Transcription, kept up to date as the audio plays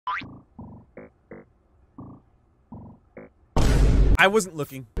I wasn't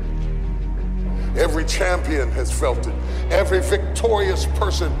looking. Every champion has felt it. Every victorious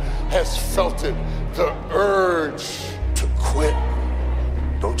person has felt it. The urge to quit.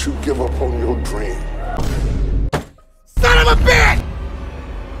 Don't you give up on your dream. Son of a bitch!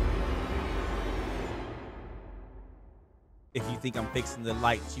 If you think I'm fixing the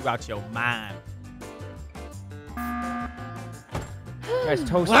lights, you out your mind. Guys,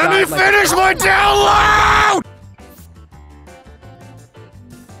 Toast. Let me finish my download!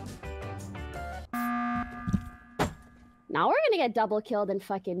 Now we're gonna get double killed in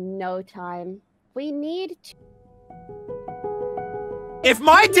fucking no time. We need to... If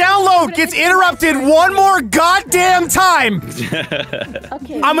my download gets interrupted one more goddamn time,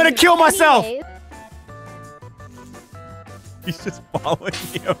 Okay, I'm gonna kill myself. anyways, He's just following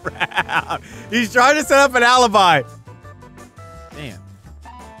me around. He's trying to set up an alibi. Damn.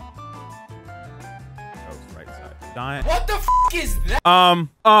 That was right side. Dying. What the f is that?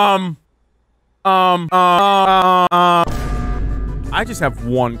 I just have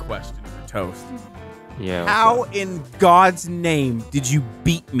one question for Toast. Yeah. How in God's name did you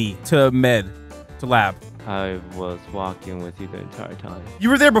beat me to lab? I was walking with you the entire time. You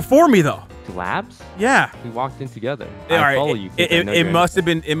were there before me though. To labs? Yeah. We walked in together. All I right, follow you. It must have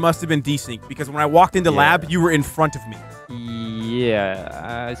been desync because when I walked into lab, you were in front of me. Yeah,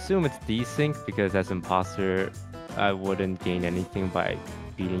 I assume it's desync because as imposter, I wouldn't gain anything by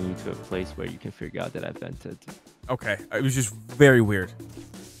beating you to a place where you can figure out that I vented. Okay, it was just very weird.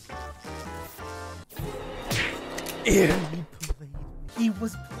 He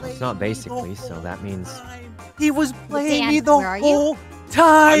was playing. It's not basically, so that means He was playing Dan, me the where are you? whole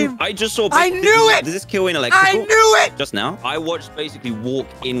time. I just saw. I knew it! Does this kill in electrical? I knew it! Just now, I watched basically walk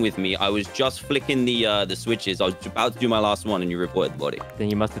in with me. I was just flicking the switches. I was about to do my last one, and you reported the body. Then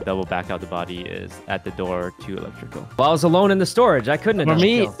you must have double back out. The body is at the door to electrical. well, I was alone in the storage. I couldn't have For done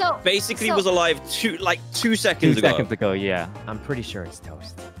me, the kill. So, Basically, so was alive 2 seconds 2 ago. seconds ago, yeah. I'm pretty sure it's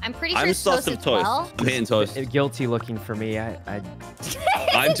Toast. I'm pretty sure I'm it's sus Toast of as toast. well. I'm hitting toast. Guilty looking for me.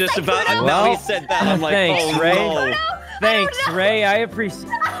 I'm just about. Well, now he said that. I'm like, thanks, oh Ray. no. Thanks, Ray. I appreciate.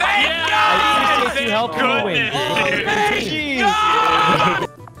 I appreciate you helping me win.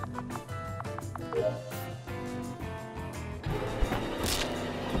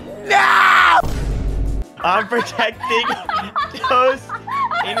 I'm protecting Toast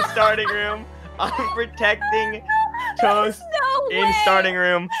in starting room. I'm protecting Toast in starting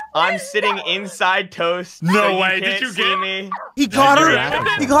room. I'm sitting inside Toast. No so way, You did can't you see get me? He got her.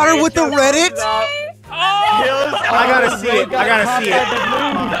 He got her with the Reddit. I gotta see it. I gotta see it.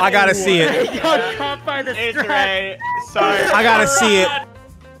 I gotta see it. Got caught by the It's strap. Ray. Sorry. I gotta see it.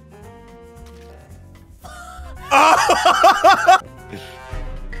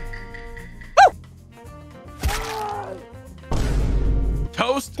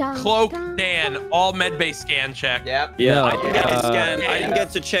 Toast, Dun, Cloak, dun, Dan, dun. all med-based scan check. Yep. Yeah, I No, didn't get to scan. I didn't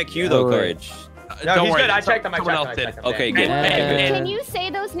get to check you though, Courage. No, Don't he's worry. good. I checked him. Someone else did. Okay, good. Can you say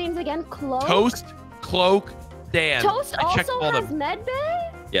those names again? Cloak? Toast, Cloak, Dan. Toast I checked also all has them.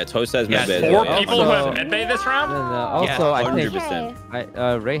 medbay? Yeah, Toast has Yes, med bay. 4 Yeah. people who have Also- medbay this round? No, Yeah, also, I think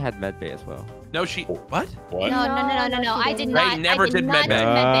 100%. Ray had medbay as well. No, she. What? What? No. I did not. Ray never I did did not do medbay.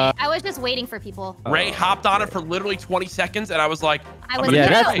 medbay. I was just waiting for people. Ray hopped on it for literally 20 seconds, and I was like, I I'm was gonna Yeah,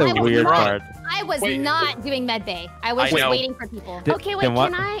 do that's it. the I was weird not- part. I was Wait. not doing medbay. I was I just know. waiting for people. Th- Okay, wait. then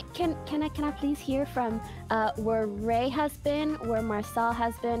what- Can I please hear from where Ray has been, where Marcel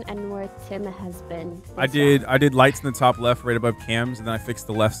has been, and where Tim has been? I did lights in the top left, right above cams, and then I fixed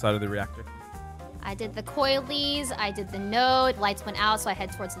the left side of the reactor. I did the coilies. I did the node. Lights went out, so I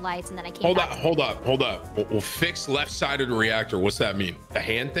head towards the lights, and then I came. Hold back. up, hold up, hold up. We'll fix left side of the reactor. What's that mean? The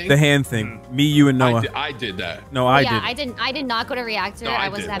hand thing? The hand thing. Me, you, and Noah. I did that. No, I Yeah, did. I did not go to reactor. No, I I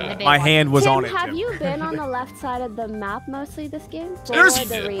was did having that. a big My one. hand was Tim, on it. have Tim. you been on the left side of the map mostly this game? There's Or the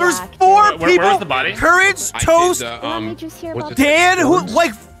there's reactor? 4 people. Where's the body? Courage, I did Toast, the, Let me just hear what's about it- Dan, who Words?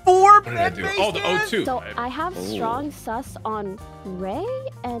 like 4 What did I do? med-based Oh, the scans? O2. So I have strong sus on Ray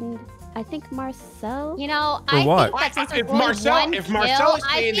and I think Marcel. You know, I what? think that since If there's only Marcel- one if kill, Marcel is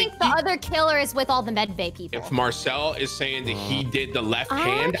I saying think that the he- other killer is with all the medbay people. If Marcel is saying that he did the left I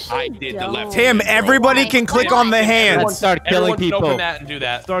hand, I actually did the left Tim, hand. bro. everybody can click on the hand. Let's start killing Everyone can people. open that and do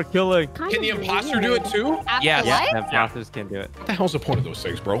that. Start killing. Kind Can the of imposter do weird. it too? After Yes. what? The imposters can do it. What the hell's the point of those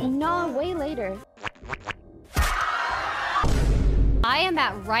things, bro? No, way later. I am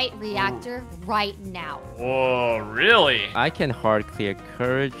at right reactor right now. Whoa, really? I can hard clear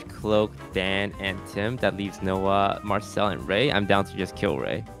Courage, Cloak, Dan, and Tim. That leaves Noah, Marcel, and Ray. I'm down to just kill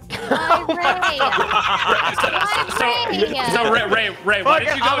Ray. So Ray, why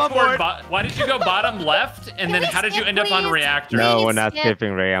did you go bottom left, and then how did you end up on reactor? No, we're not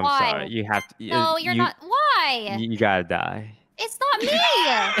skipping Ray. I'm sorry. You have to. No, you're not. Why? You gotta die. It's not me.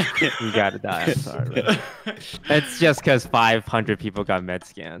 You gotta die. I'm sorry. Ray. It's just because 500 people got med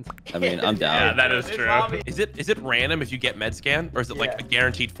scanned. I mean, I'm down. Yeah, that is true. Is it random if you get med scan, or is it like a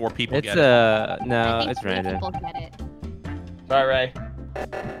guaranteed 4 people It's get it? no, it's random. People get it. Sorry, Ray.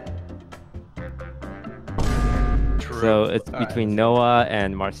 So it's between Noah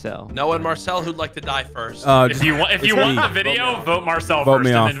and Marcel. Noah and Marcel, who'd like to die first? If you want the video, vote Marcel Vote first,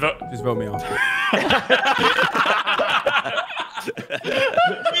 me and off. then vote. Just vote me off.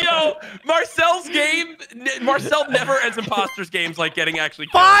 Yo, Marcel's game. Marcel never ends imposters games like getting actually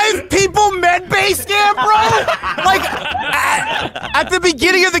killed. 5 people med base scam, bro. Like at the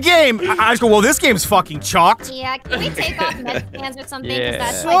beginning of the game, I just go, well, this game's fucking chalked. Yeah, can we take off med scans or something? Yeah.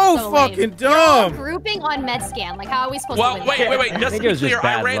 That's So like, so fucking lame. dumb. Grouping on med scan. Like, how are we supposed Well, to win? wait. Just to think be it was clear, just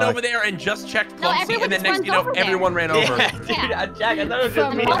I bad ran luck. over there and just checked No, Clumsy, everyone and then just next thing you runs know, over there. everyone ran over. Yeah, dude, Jack, I thought it was just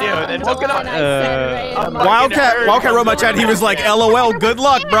From me, dude. And look Marcel at and I said Ray and Marcel. Wildcat wrote my chat. He was like, LOL, good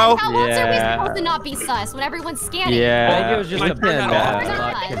luck, bro. How else are we Yeah. supposed to not be sus when everyone's scanning? Yeah. I think it was just a Listen, bit bad There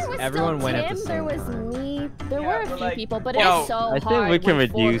luck was because everyone went at the There same was time. me. There were a few like- people, but Yo, it's so I hard. think we can when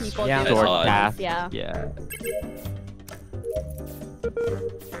 4 reduce people Yeah, do short it. path. Yeah. Yeah.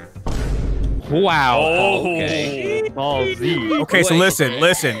 Wow. Oh. Okay. Ballsy. Okay, so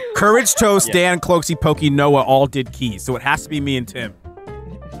listen. Courage, Toast, Dan, Cloaksy, Pokey, Noah all did keys, so it has to be me and Tim.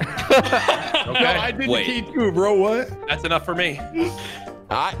 No, I did Wait. the key too, bro. What? That's enough for me.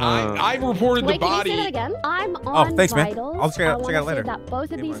 I reported Wait, the can you say that body. again? I'm on thanks, man. Vitals. I'll check it out I wanna later. say that both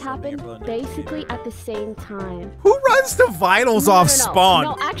of Yeah, these Marcel, happened Gabriel, basically at the same time. Who runs the vitals off spawn?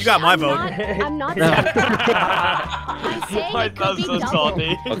 No, actually, You got my I'm vote. I'm not saying I'm saying My it could thumb's be so double.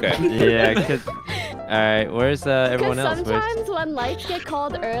 salty. Okay. Yeah, because. Alright, where's everyone Because else? Where's... sometimes when lights get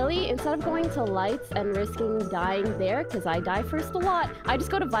called early, instead of going to lights and risking dying there, because I die first a lot, I just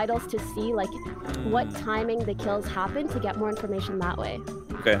go to vitals to see like what timing the kills happen to get more information that way.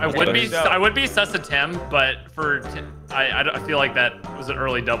 Okay. I would be sus to Tim, but for I feel like that was an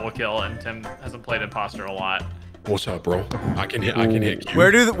early double kill, and Tim hasn't played imposter a lot. What's up, bro? I can hit Q.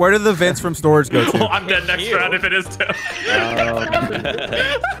 Where do the vents from storage go to? I'm dead next round if it is Tim.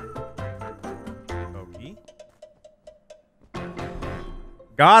 Pokey.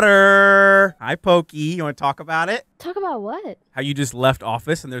 Got her. Hi, Pokey. You want to talk about it? Talk about what? How you just left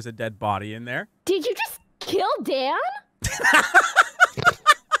office and there's a dead body in there? Did you just kill Dan?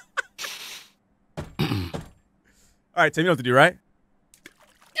 All right, Tim, you know what to do, right?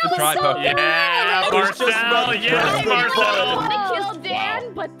 Good try, Pokey. Yeah, Marcel. Yeah, Marcel. I want to kill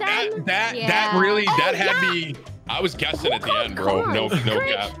Dan, but then That really had me. I was guessing at the end, bro. No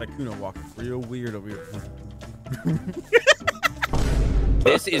gap. Like Kuno walking real weird over here.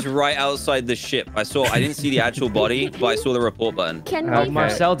 This is right outside the ship. I didn't see the actual body, but I saw the report button. Can we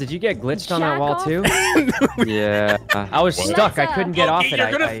Marcel, did you get glitched on that wall Jack too? Yeah. I was stuck. I couldn't get off it.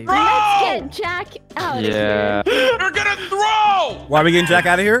 You're gonna Let's throw! get Jack out of Yeah. here. You're gonna throw! Why are we getting Jack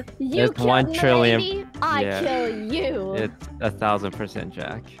out of here? You It's kill 1 trillion. Lady, I Yeah. kill you. It's 1000%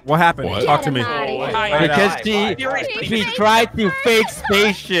 Jack. What happened? What? Talk to me. Get him outta here. Hi, Because Seriously, she tried to fake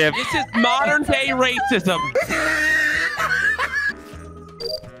spaceship. this is modern day racism.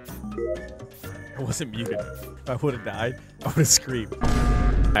 I wasn't muted. If I would have died, I would have screamed.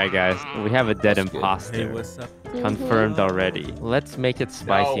 Alright guys, we have a dead Hey, imposter. what's up? Confirmed already. Let's make it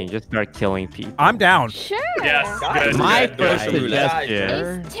spicy and just start killing people. I'm down. Sure. Yes, good. My Good. first Good.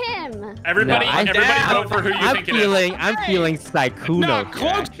 suggestion. It's Tim. Everybody, No, everybody vote for who you I'm think it is. feeling Sykuno. Nah,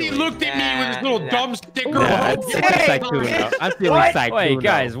 Cloaksy looked at me with his little dumb sticker. Yeah, it's Sykuno. I'm feeling Sykuno. Wait,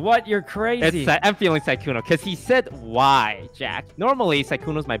 guys, what? You're crazy. I'm feeling Sykuno because he said why, Jack. Normally,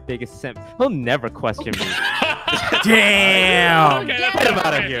 Sykuno's my biggest simp. He'll never question me. Damn. Okay, Get him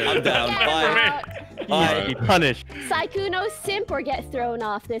out of here. I'm down. Get him Bye. out. He's be punished. Sykuno simp or get thrown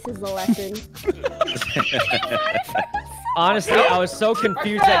off. This is the lesson. Honestly, I was so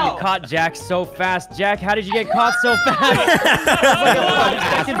confused that you caught Jack so fast. Jack, how did you get caught so fast?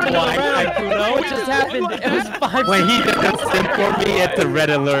 What just happened? It was 5 When he doesn't simp for me, it's a red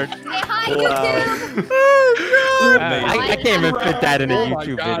alert. Say hi, YouTube. I can't even fit that in a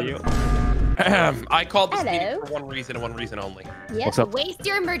YouTube God. video. I called this Hello. meeting for one reason and one reason only. Yep, What's up? waste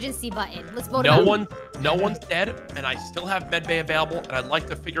your emergency button. Let's vote No him out. no one's dead, and I still have medbay available, and I'd like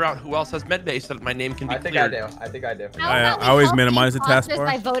to figure out who else has medbay so that my name can be I think I cleared. do. I think I do. How about we I always help minimize the imposters taskbar.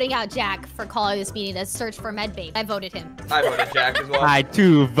 by voting out Jack for calling this meeting to search for medbay. I voted him. I voted Jack as well. I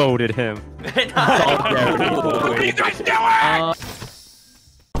too voted him. What are you guys doing?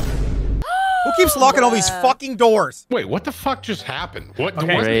 keeps locking all these fucking doors? Wait, what the fuck just happened? What?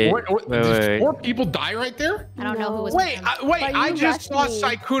 Okay. Did 4 people die right there? I don't know who was. Wait, I just saw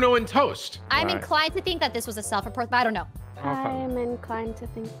Saikuno and Toast. I'm inclined to think that this was a self-report, but I don't know. I'm inclined to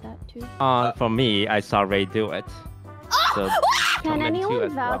think that too. For me, I saw Ray do it. So Can anyone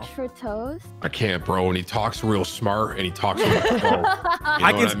as vouch well. for Toast? I can't, bro. And he talks real smart, and he talks real slow.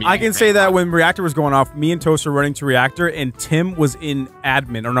 I can say that when Reactor was going off, me and Toast were running to Reactor, and Tim was in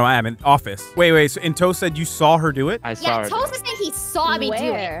admin office. Wait. So and Toast said you saw her do it? I saw her. Toast is saying he saw me do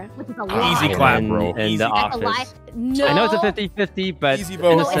it. Which is a lie. Easy clap, bro. In the office. No. I know it's a 50-50, but Easy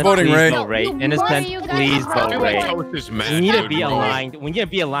vote. innocent, Voting please Ray. vote Ray. Innocent, please vote Ray. We need to be aligned. We need to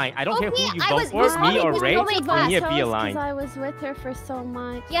be aligned. I don't care who you vote for, me or Ray. We need to be aligned. I was with her for so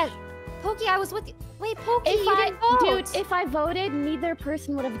much. Yeah, Pokey, I was with you. Wait, Pokey, If I voted, neither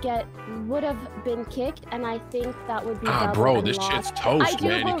person would have been kicked, and I think that would be. Bro, this shit's toast,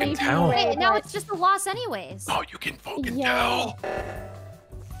 man. You can tell. Wait, now it's just a loss, anyways. Oh, you can fucking tell.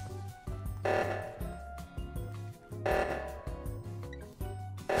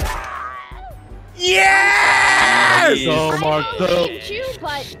 Yeah! So Marco.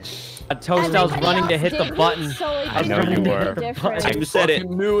 Toast, I was running to hit the button. I know you were. You said it.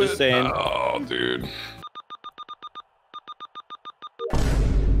 Knew it. Saying. Oh, dude.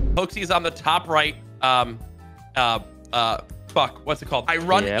 Hoaxy's on the top right. Fuck, what's it called? I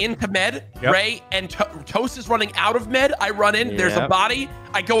run into med. Ray and Toast is running out of med. I run in. There's a body.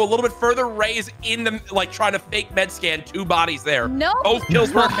 I go a little bit further. Ray is in the trying to fake med scan. 2 bodies there. No. Both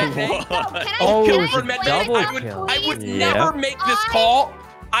kills were med bay. I would never make this call.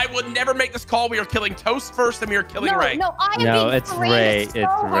 I would never make this call. We are killing Toast first, and we are killing Ray. No, it's Ray. It's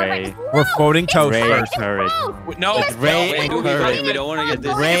Ray. We're voting Toast Ray first. And Courage. No, it's Ray and Courage. We don't want to get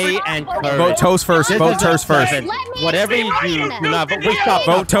this. Ray and Courage. Vote Toast first. Vote Toast first. Whatever you do not vote. Wait, stop.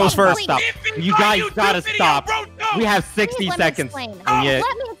 Vote Toast first. Stop. You guys gotta stop. We have 60 seconds.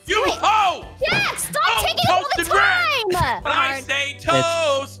 You ho! Jack, stop taking all the time! When I say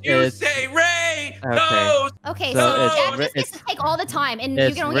Toast, you say Ray. Toast. Okay, so Jack just gets to take all the time, and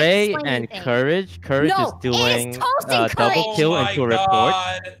you can only Ray explain and anything. Courage. Courage is doing double kill into a report.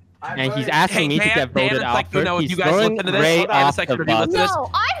 And he's asking me to get voted out first. He's throwing Ray off the bus. No,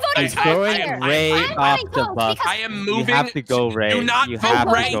 I'm voting He's throwing Ray off the bus. I am moving. You have to go Ray. Do not You vote have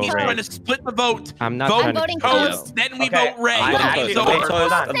Ray. to go He's Ray. trying to split the vote. I'm not vote trying to voting Toast, then we vote Ray. Wait, Toast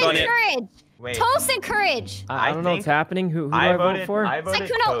I'm done and it. Courage. Wait. Toast and Courage. I don't know what's happening. Who do I vote for?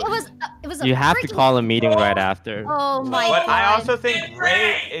 Saikuno, it was a You have to freaking- call a meeting right after. Oh my But god. I also think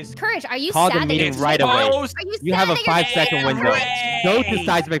Ray is. Courage, are you Call sad the that meeting you're right taking- away. Are You have a sad that you're 5-second window. Go to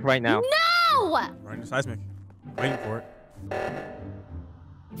Seismic right now. No! Running to Seismic. Waiting for it.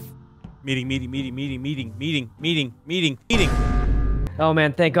 Meeting. Oh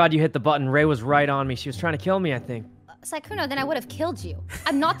man, thank God you hit the button. Ray was right on me. She was trying to kill me, I think. Saikuno, then I would have killed you.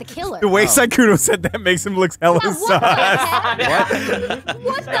 I'm not the killer. The way Saikuno said that makes him look hella sus. What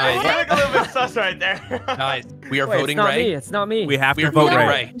the heck? A little bit sus right there. Guys, we are Wait, voting it's not Ray. Me. It's not me. We have We to are vote voting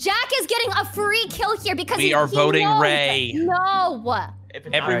Ray. Jack is getting a free kill here because We are voting knows. Ray. No.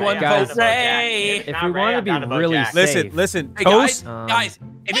 Everyone Guys, vote Ray. If we want to be really safe. Listen. Hey, Toast. guys,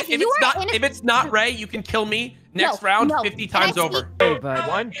 if it's not Ray, you can kill me next round 50 times over. Hey, but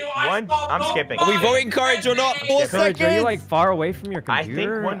One, I'm skipping. Are we voting Courage or not? 4 Courage, seconds. are you like far away from your I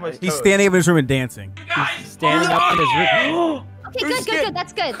computer? think one was. He's Toast. standing up in his room and dancing. He's standing up in his room. Okay, good.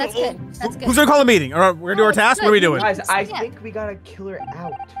 That's good. That's good. Who's gonna call a meeting? All right, we're gonna do our task. What are we doing? Guys, I think we gotta kill her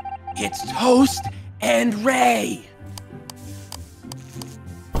out. It's Toast and Ray.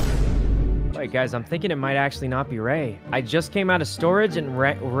 Wait, guys, I'm thinking it might actually not be Ray. I just came out of storage and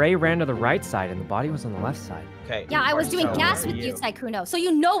Ray ran to the right side and the body was on the left side. Okay. Yeah, I was doing gas with you, Saikuno, so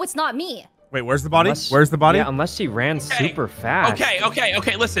you know it's not me. Wait, where's the body? Unless- Where's the body? Yeah, unless she ran super fast.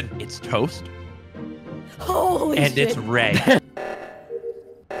 Okay, listen. It's Toast Holy and shit. it's Ray.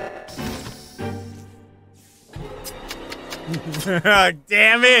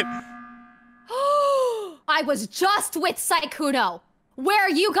 Damn it! I was just with Saikuno. Where are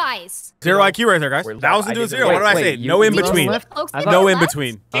you guys? 0 IQ right there, guys. 1,000 to a 0. What did I say? you- No in you between. left? I No thought- in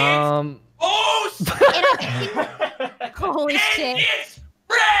between. Holy shit. It's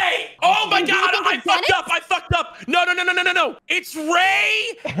Ray! Oh my god, think I it's fucked Dennis? up. I fucked up. No. It's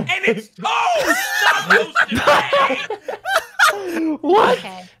Ray and it's Toast. Not Toast and Ray. What?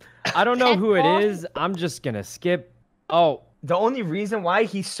 Okay. I don't know who it is. I'm just gonna skip. Oh, The only reason why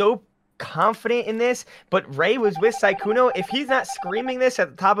he's so confident in this, but Ray was with Saikuno, if he's not screaming this at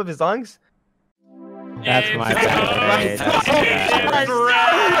the top of his lungs. That's my bad.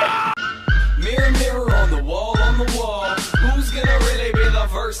 Mirror, mirror on the wall, who's gonna really be the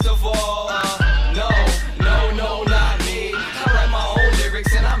first of all?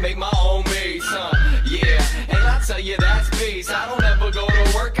 God's peace. I don't ever go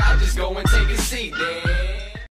to work.